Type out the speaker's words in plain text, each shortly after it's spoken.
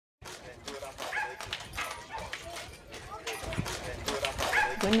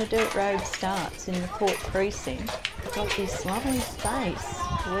When the dirt road starts in the Port precinct, you've got this lovely space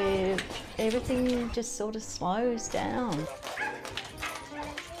where everything just sort of slows down.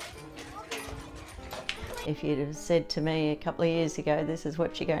 If you'd have said to me a couple of years ago, this is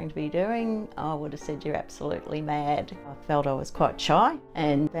what you're going to be doing, I would have said you're absolutely mad. I felt I was quite shy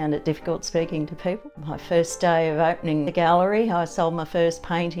and found it difficult speaking to people. My first day of opening the gallery, I sold my first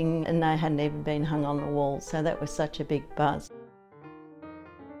painting and they hadn't even been hung on the wall, so that was such a big buzz.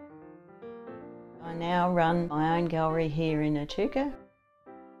 I now run my own gallery here in Echuca.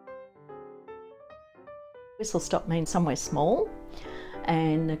 Whistlestop means somewhere small.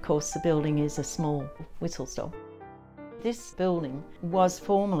 And of course the building is a small whistle stop. This building was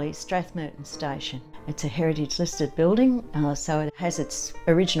formerly Strathmerton Station. It's a heritage listed building, so it has its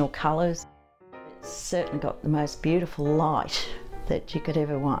original colours. It's certainly got the most beautiful light that you could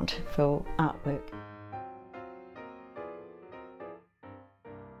ever want for artwork.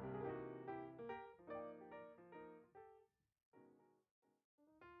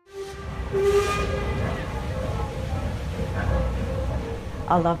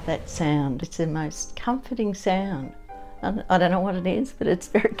 I love that sound. It's the most comforting sound. I don't know what it is, but it's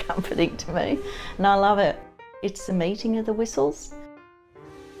very comforting to me, and I love it. It's the meeting of the whistles.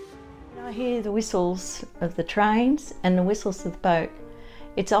 When I hear the whistles of the trains and the whistles of the boat,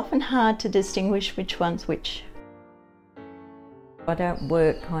 it's often hard to distinguish which one's which. I don't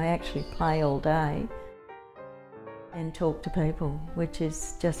work, I actually play all day and talk to people, which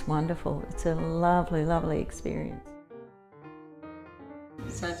is just wonderful. It's a lovely, lovely experience.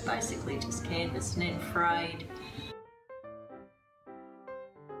 So it's basically just canvas and then frayed.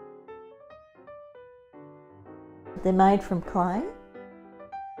 They're made from clay.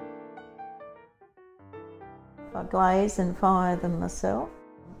 I glaze and fire them myself.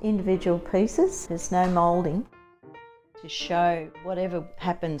 Individual pieces, there's no moulding, to show whatever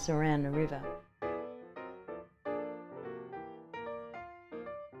happens around the river.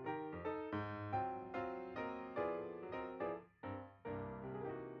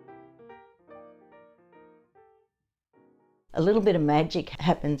 A little bit of magic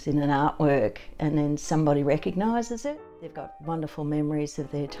happens in an artwork and then somebody recognises it. They've got wonderful memories of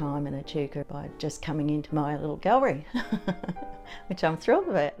their time in Echuca by just coming into my little gallery, which I'm thrilled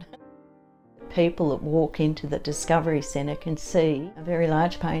about. People that walk into the Discovery Centre can see a very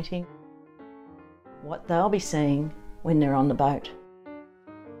large painting, what they'll be seeing when they're on the boat.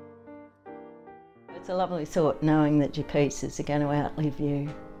 It's a lovely thought knowing that your pieces are going to outlive you.